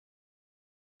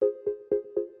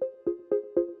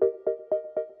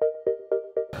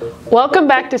Welcome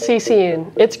back to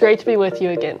CCN. It's great to be with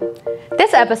you again.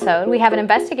 This episode, we have an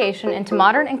investigation into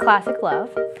modern and classic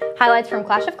love, highlights from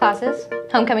Clash of Classes,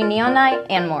 Homecoming Neon Night,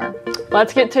 and more.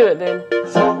 Let's get to it then.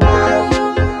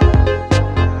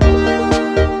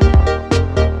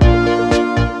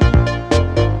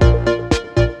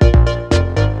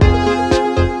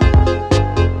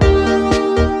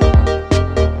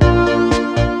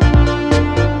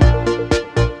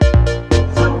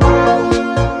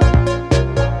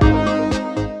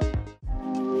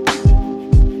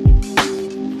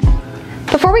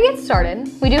 Before we get started,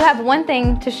 we do have one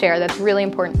thing to share that's really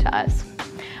important to us.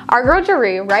 Our girl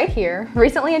Jeru, right here,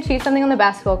 recently achieved something on the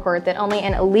basketball court that only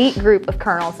an elite group of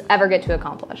colonels ever get to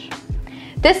accomplish.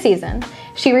 This season,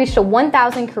 she reached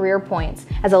 1,000 career points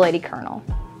as a lady colonel.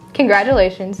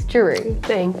 Congratulations, Jeru.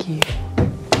 Thank you.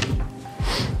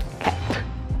 Okay.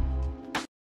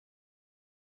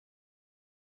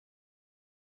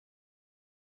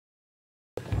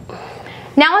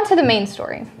 Now on to the main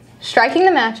story, striking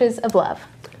the matches of love.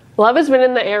 Love has been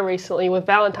in the air recently with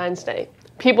Valentine's Day,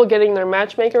 people getting their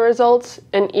matchmaker results,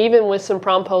 and even with some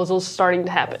promposals starting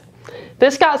to happen.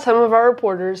 This got some of our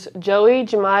reporters, Joey,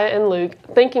 Jemiah, and Luke,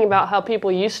 thinking about how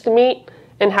people used to meet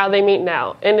and how they meet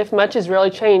now, and if much has really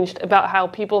changed about how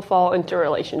people fall into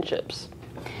relationships.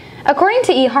 According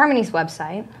to eHarmony's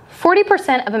website,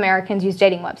 40% of Americans use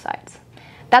dating websites.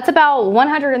 That's about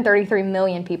 133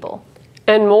 million people.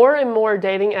 And more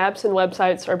dating apps and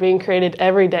websites are being created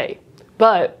every day.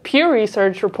 But Pew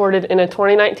Research reported in a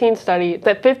 2019 study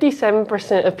that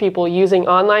 57% of people using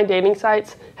online dating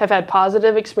sites have had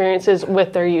positive experiences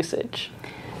with their usage.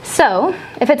 So,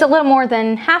 if it's a little more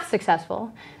than half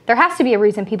successful, there has to be a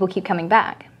reason people keep coming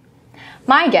back.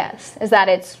 My guess is that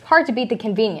it's hard to beat the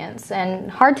convenience and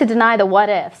hard to deny the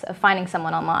what-ifs of finding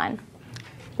someone online.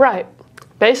 Right.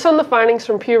 Based on the findings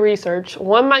from Pew Research,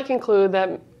 one might conclude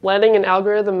that letting an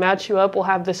algorithm match you up will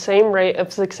have the same rate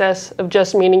of success of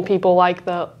just meeting people like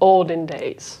the olden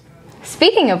days.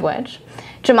 Speaking of which,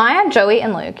 Jemiah, Joey,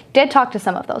 and Luke did talk to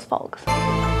some of those folks.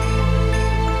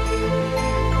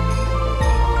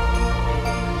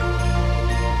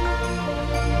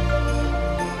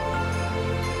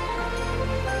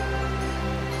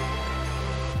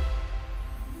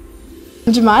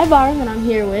 Jemiah Barham, and I'm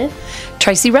here with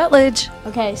Tracy Rutledge.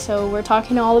 Okay, so we're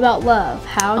talking all about love.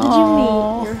 How did you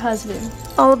meet your husband?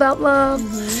 All about love.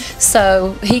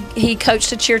 So he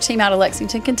coached a cheer team out of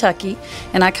Lexington, Kentucky,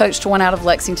 and I coached one out of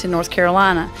Lexington, North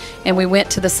Carolina. And we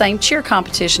went to the same cheer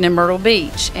competition in Myrtle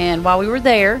Beach. And while we were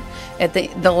there, at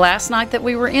the last night that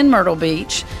we were in Myrtle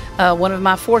Beach, one of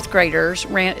my fourth graders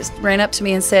ran up to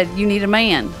me and said, "You need a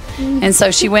man." And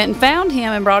so she went and found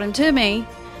him and brought him to me,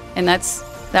 and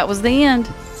that was the end.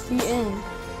 The end.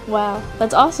 Wow,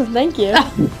 that's awesome. Thank you.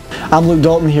 I'm Luke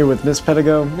Dalton here with Miss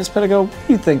Pedigo. Miss Pedigo, what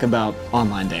do you think about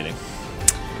online dating?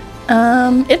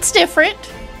 It's different.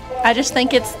 I just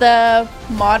think it's the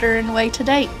modern way to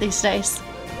date these days.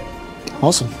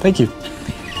 Awesome, thank you.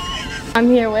 I'm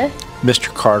here with.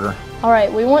 Mr. Carter. All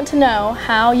right, we want to know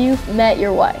how you met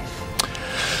your wife.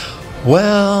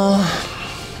 Well,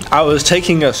 I was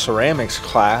taking a ceramics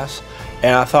class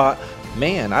and I thought,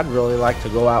 man, I'd really like to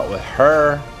go out with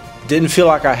her. Didn't feel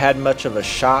like I had much of a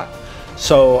shot,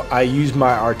 so I used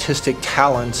my artistic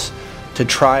talents to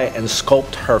try and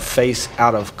sculpt her face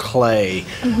out of clay,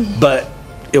 but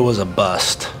it was a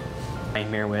bust. I'm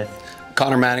here with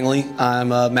Connor Mattingly.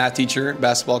 I'm a math teacher,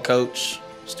 basketball coach,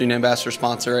 student ambassador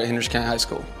sponsor at Henderson County High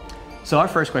School. So our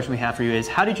first question we have for you is,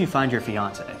 how did you find your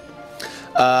fiance?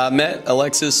 I met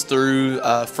Alexis through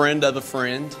a friend of a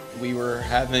friend. We were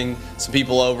having some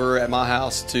people over at my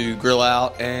house to grill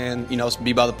out and,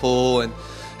 be by the pool and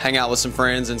hang out with some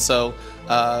friends. And so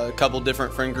a couple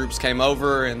different friend groups came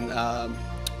over, and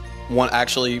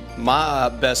my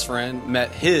best friend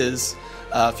met his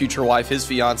future wife, his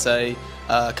fiance,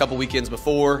 a couple weekends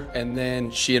before, and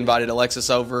then she invited Alexis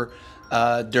over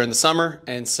during the summer.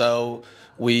 And so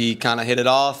we kind of hit it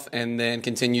off and then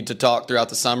continued to talk throughout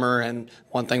the summer, and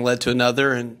one thing led to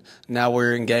another, and now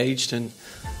we're engaged and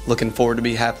looking forward to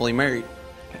be happily married.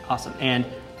 Awesome. And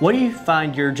what do you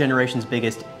find your generation's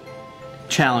biggest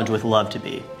challenge with love to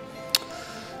be?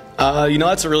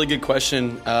 That's a really good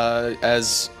question.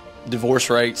 As divorce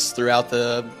rates throughout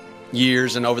the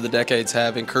years and over the decades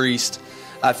have increased,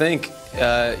 I think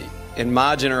in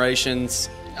my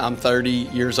generations, I'm 30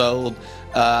 years old,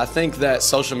 I think that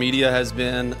social media has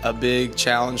been a big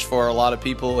challenge for a lot of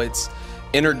people. It's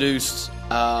introduced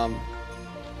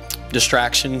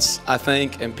distractions, I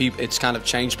think, and it's kind of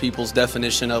changed people's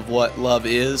definition of what love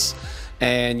is.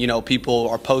 And, people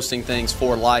are posting things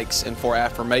for likes and for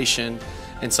affirmation.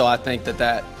 And so I think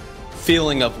that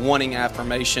feeling of wanting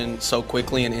affirmation so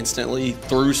quickly and instantly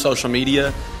through social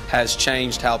media has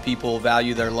changed how people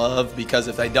value their love, because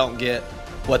if they don't get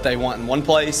what they want in one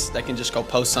place, they can just go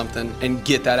post something and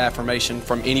get that affirmation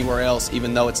from anywhere else,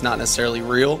 even though it's not necessarily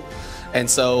real. And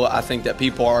so I think that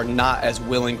people are not as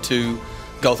willing to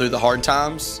go through the hard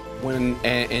times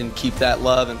and keep that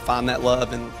love and find that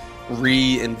love and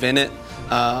reinvent it,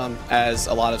 as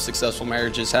a lot of successful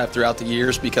marriages have throughout the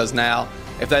years, because now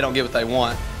if they don't get what they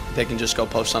want, they can just go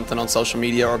post something on social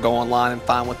media or go online and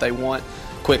find what they want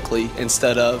quickly,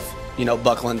 instead of, you know,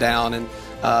 buckling down and,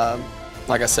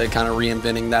 like I said, kind of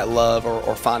reinventing that love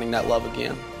or finding that love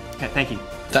again. Okay, thank you.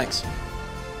 Thanks.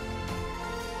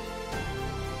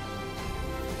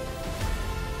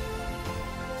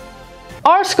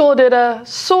 Our school did a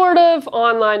sort of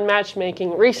online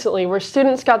matchmaking recently where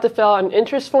students got to fill out an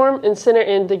interest form and send it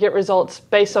in to get results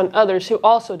based on others who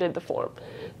also did the form.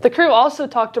 The crew also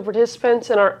talked to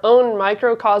participants in our own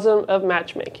microcosm of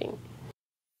matchmaking.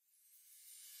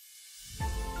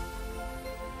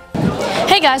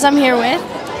 Hey guys, I'm here with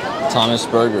Thomas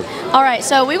Berger. All right,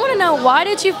 so we want to know, why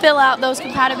did you fill out those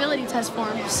compatibility test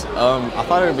forms? I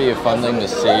thought it would be a fun thing to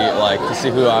see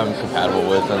who I'm compatible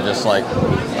with, and just I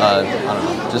don't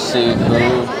know, just see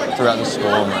who throughout the school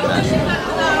I'm matched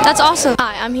with. That's awesome.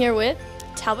 Hi, I'm here with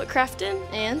Talbot Crafton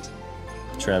and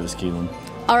Travis Keelan.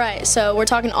 All right, so we're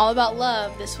talking all about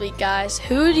love this week, guys.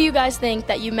 Who do you guys think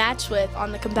that you matched with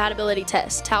on the compatibility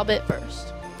test? Talbot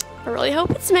first. I really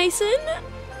hope it's Mason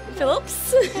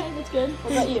Phillips. Okay, that's good.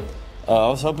 What about you? I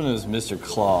was hoping it was Mr.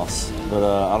 Kloss, but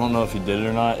I don't know if he did it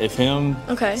or not. If him,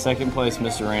 okay. Second place,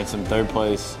 Mr. Ransom. Third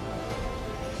place,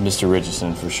 Mr.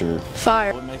 Richardson for sure.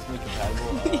 Fire. What makes me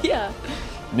compatible? Yeah.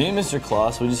 Me and Mr.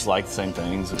 Kloss, we just like the same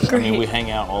things. Great. I mean, we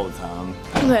hang out all the time.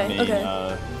 Okay,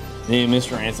 okay. Me and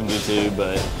Mr. Ransom do too,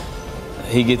 but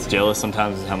he gets jealous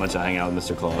sometimes of how much I hang out with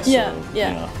Mr. Kloss. Yeah, so, yeah.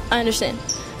 You know. I understand.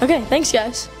 Okay, thanks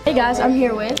guys. Hey guys, I'm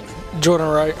here with Jordan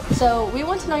Wright. So we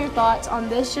want to know your thoughts on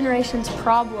this generation's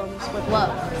problems with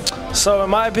love. So in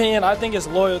my opinion, I think it's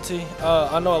loyalty.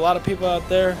 I know a lot of people out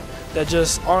there that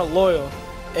just aren't loyal,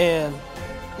 and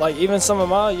like even some of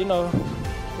mine, you know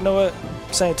what?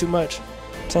 I'm saying too much.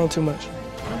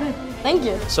 Okay, thank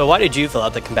you. So why did you fill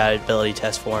out the compatibility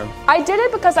test form? I did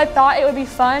it because I thought it would be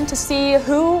fun to see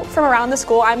who from around the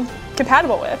school I'm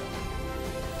compatible with.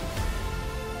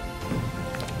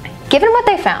 Given what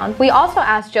they found, we also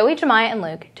asked Joey, Jemiah, and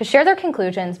Luke to share their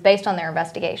conclusions based on their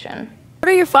investigation. What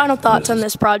are your final thoughts on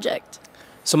this project?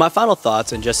 So my final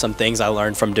thoughts and just some things I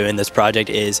learned from doing this project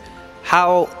is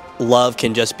how love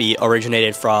can just be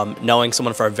originated from knowing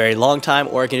someone for a very long time,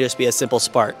 or it can just be a simple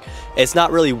spark. It's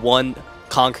not really one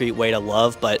concrete way to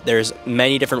love, but there's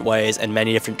many different ways and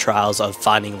many different trials of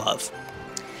finding love.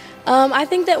 I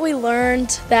think that we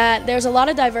learned that there's a lot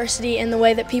of diversity in the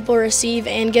way that people receive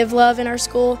and give love in our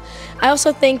school. I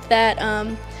also think that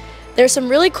there's some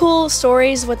really cool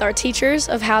stories with our teachers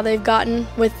of how they've gotten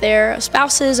with their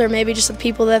spouses or maybe just the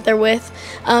people that they're with.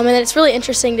 And it's really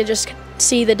interesting to just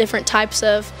see the different types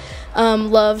of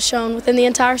love shown within the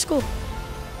entire school.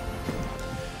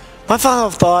 My final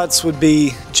thoughts would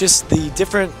be just the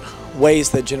different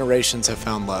ways that generations have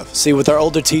found love. See, with our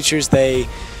older teachers, they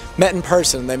met in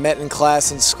person, they met in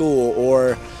class in school,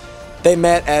 or they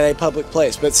met at a public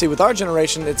place. But see, with our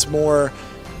generation, it's more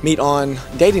meet on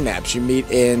dating apps, you meet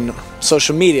in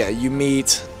social media, you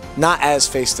meet not as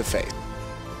face-to-face.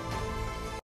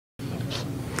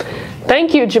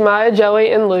 Thank you, Jemiah,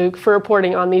 Joey, and Luke for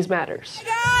reporting on these matters. Hey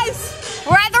guys,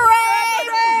 we're at the rave!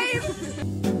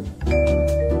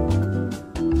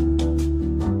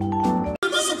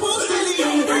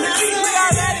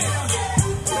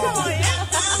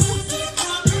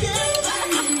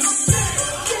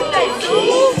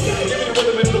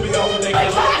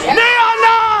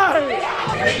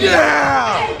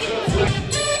 Yeah!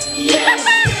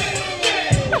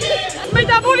 Make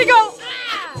that booty go!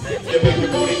 Make the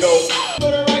booty go. For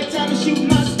the right time to shoot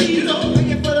my speed up.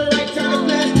 Looking for the right time to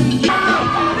blast.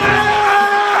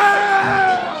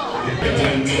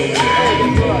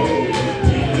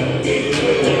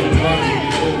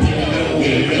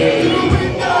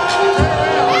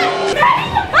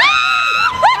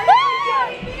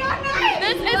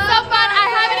 This is so fun. I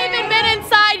haven't even been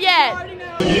inside yet.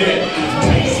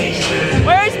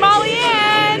 Where's Molly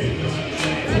Ann?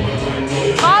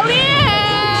 Molly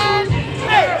Ann!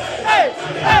 Hey, hey,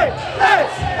 hey,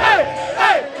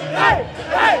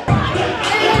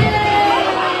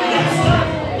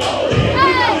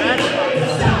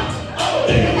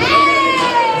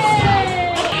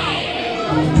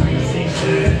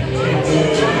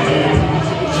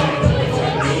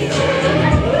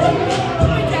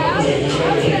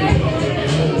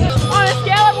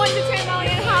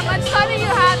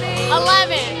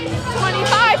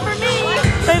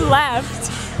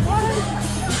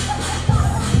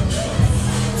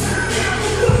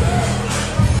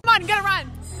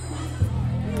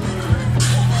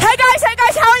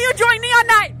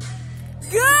 Neon Night?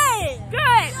 Good. Good.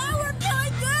 Oh, we're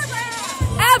feeling good right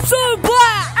now. Absolute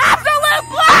blast. Absolute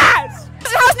blast.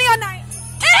 How's Neon Night?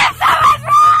 It's so much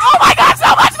fun. Oh my God,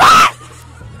 so much fun.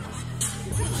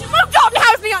 Luke Dalton,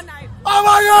 how's Neon Night? Oh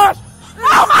my gosh!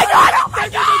 Oh my God! Oh my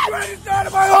God! This is the greatest night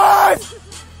of my life!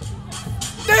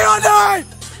 Neon Night!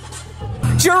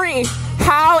 Jury,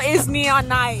 how is Neon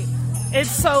Night? It's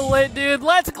so lit, dude.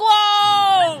 Let's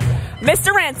glow!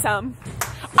 Mr. Ransom,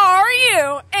 are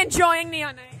you enjoying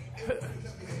Neon Night?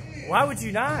 Why would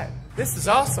you not? This is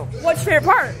awesome. What's your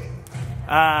favorite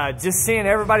part? Just seeing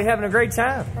everybody having a great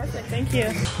time. Perfect, thank you.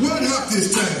 One hop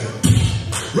this time.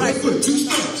 Right foot, 2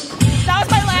 steps. That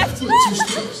was my left. Foot, 2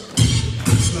 steps.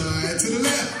 Slide to the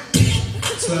left.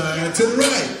 Slide to the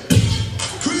right.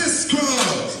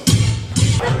 Crisscross.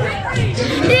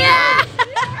 Yeah!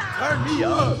 Turn me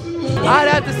up. I'd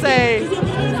have to say a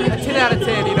 10 out of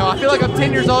 10. You know, I feel like I'm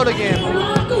 10 years old again. It's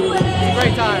a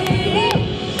great time.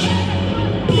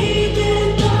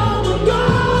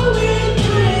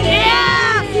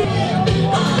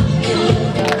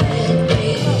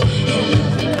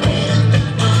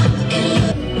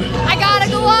 I got a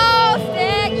glow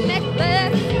stick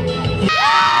necklace.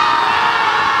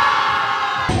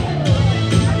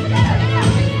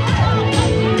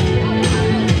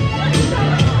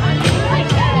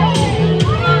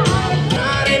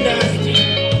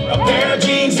 A pair of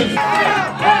jeans and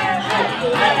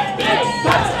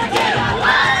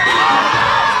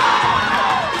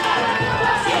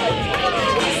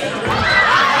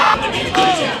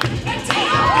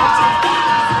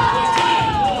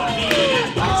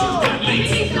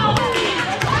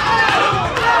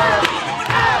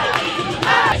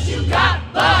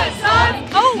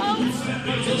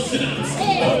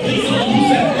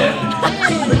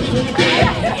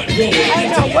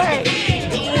Ain't no way.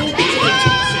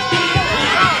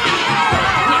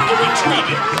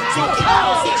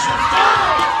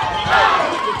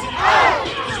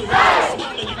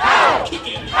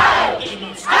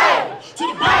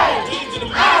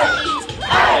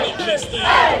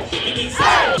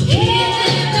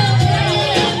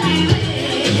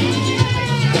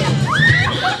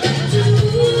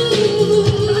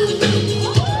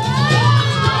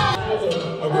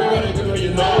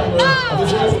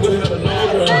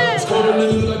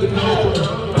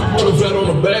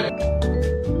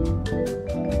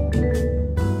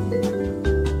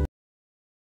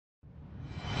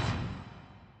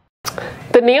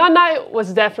 The Neon Night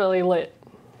was definitely lit.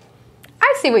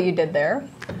 I see what you did there.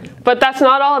 But that's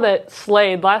not all that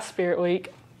slayed last Spirit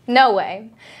Week. No way.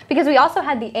 Because we also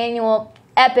had the annual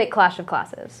epic Clash of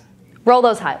Classes. Roll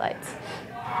those highlights.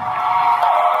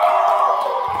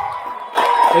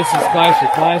 This is Clash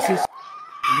of Classes.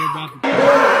 We're about to...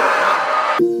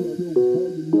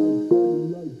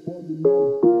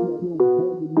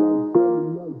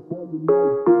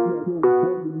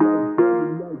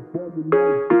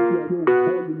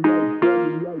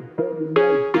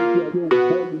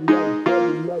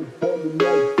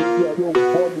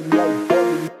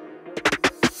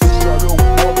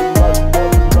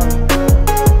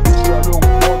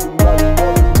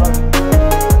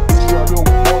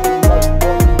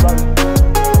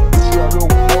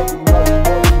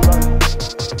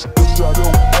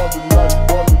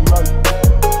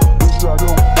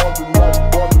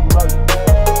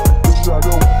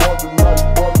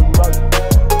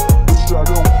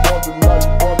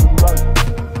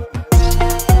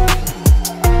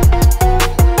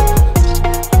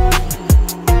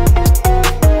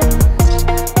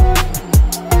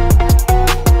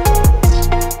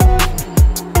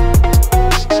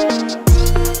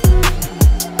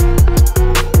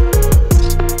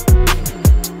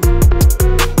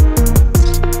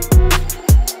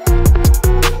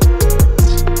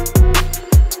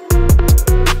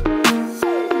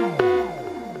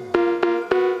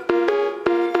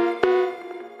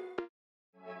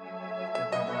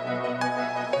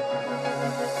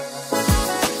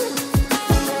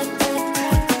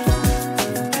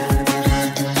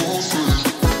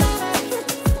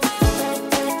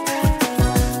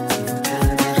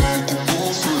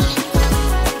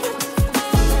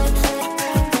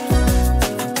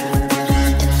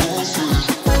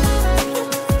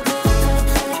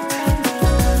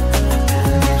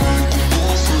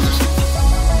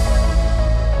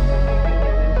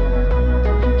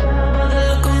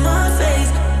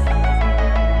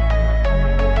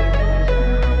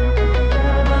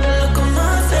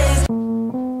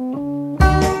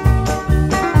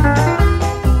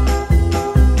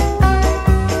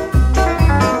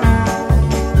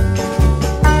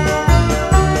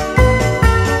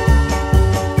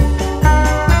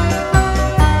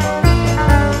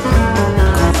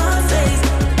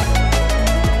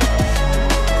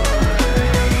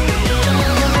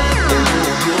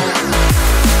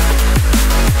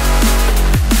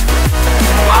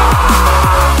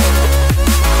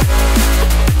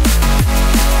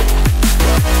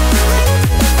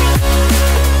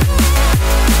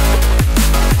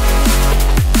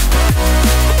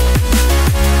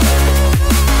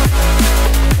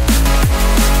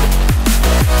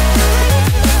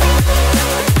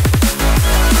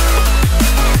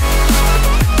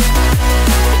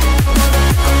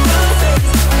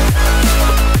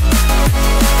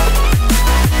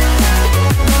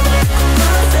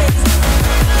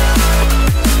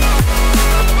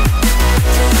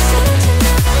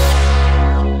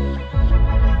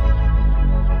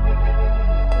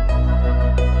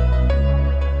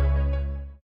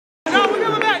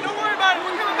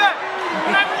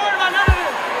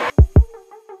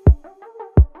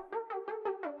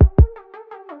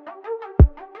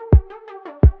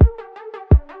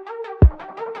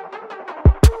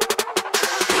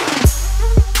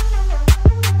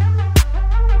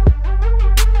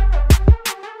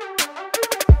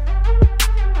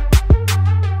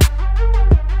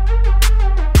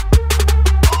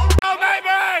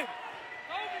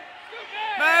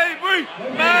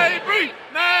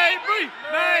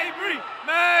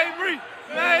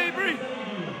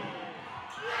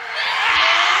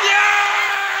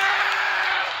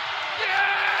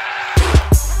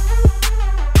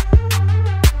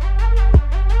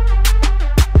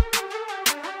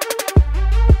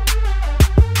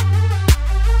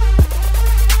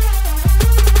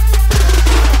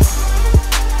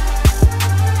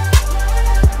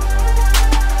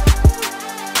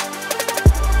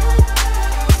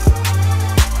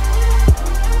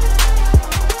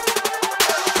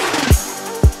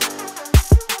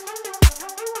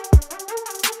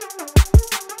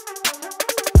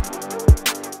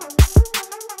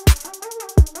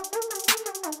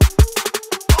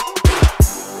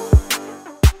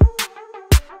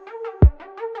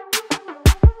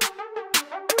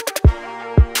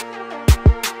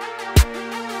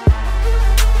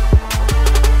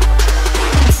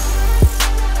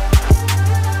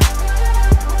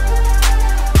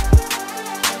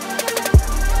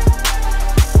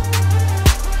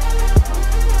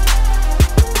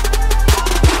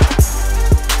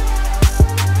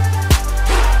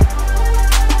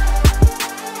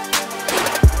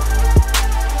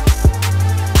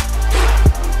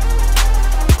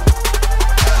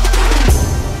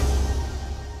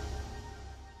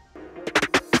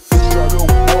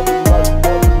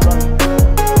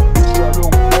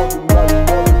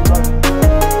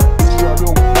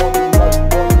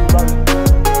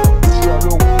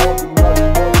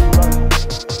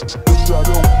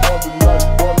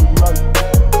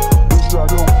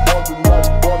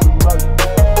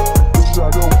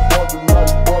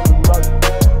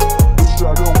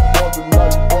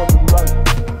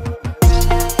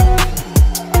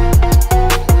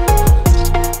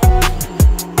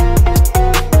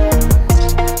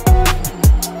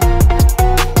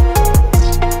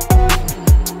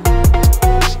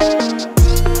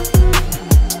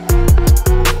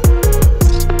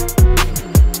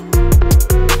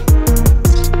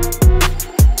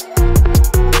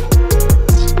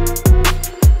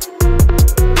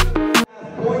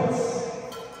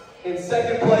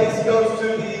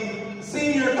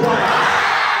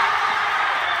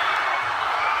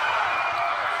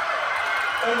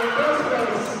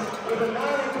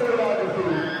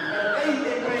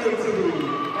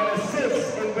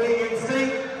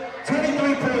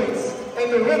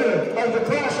 the winner of the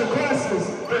Clash of Classes,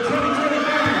 the 2023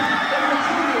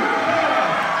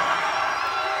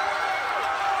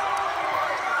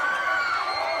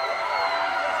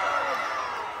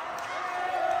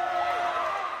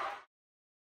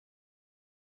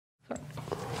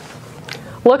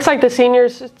 Looks like the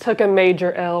seniors took a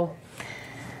major L.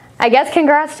 I guess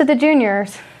congrats to the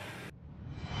juniors.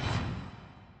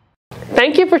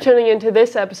 Thank you for tuning into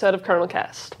this episode of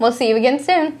KolonelCast. We'll see you again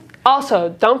soon. Also,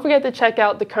 don't forget to check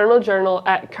out the Colonel Journal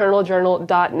at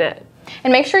coloneljournal.net.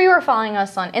 And make sure you are following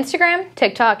us on Instagram,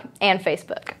 TikTok, and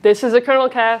Facebook. This is the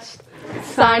KolonelCast.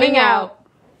 Signing out.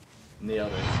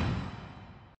 Nailed it.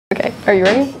 Okay, are you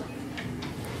ready?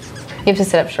 You have to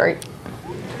sit up straight.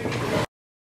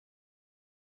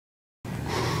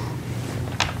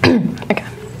 Okay.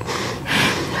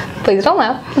 Please don't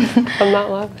laugh. I'm not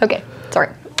laughing. Okay,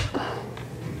 sorry.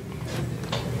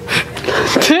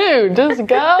 Dude, just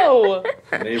go.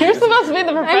 You're supposed to be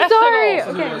the professional. I'm sorry.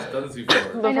 Okay.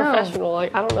 The professional.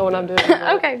 Like, I don't know what I'm doing.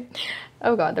 Okay.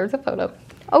 Oh God, there's a photo.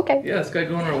 Okay. Yeah, it's got to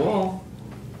go on our wall.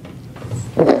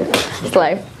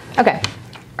 Slay. Okay.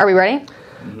 Are we ready?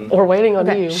 We're waiting on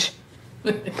you.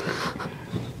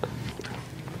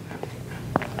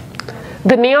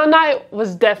 The neon night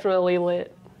was definitely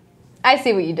lit. I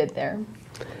see what you did there.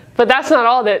 But that's not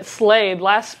all that slayed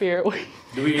last Spirit Week.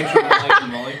 Do we intro Mike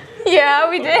and Molly? Yeah,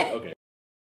 we did. Okay.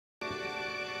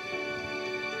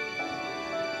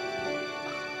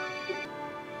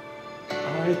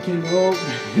 I can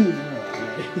open my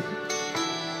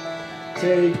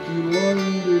take you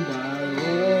wonder by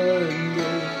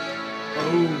wonder,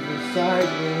 over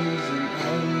sideways and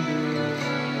under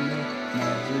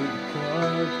magic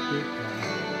carpet.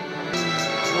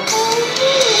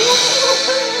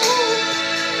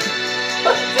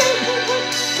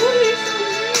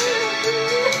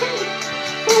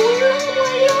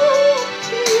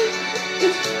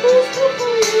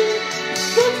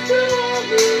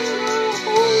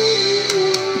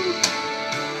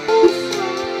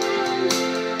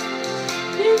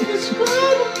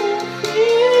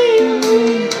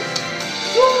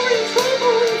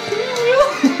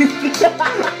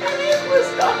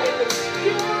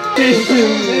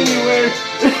 Anywhere,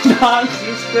 not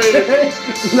just straight.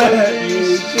 Let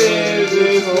me share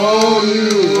this whole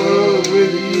new world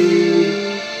with you.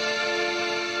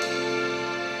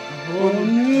 A whole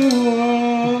new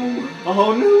world. A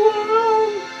whole new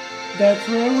world. That's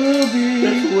where we'll be.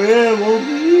 That's where we'll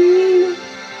be.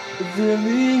 A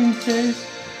thrilling chase.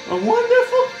 A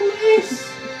wonderful place.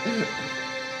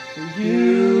 For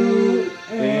you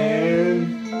and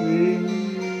me.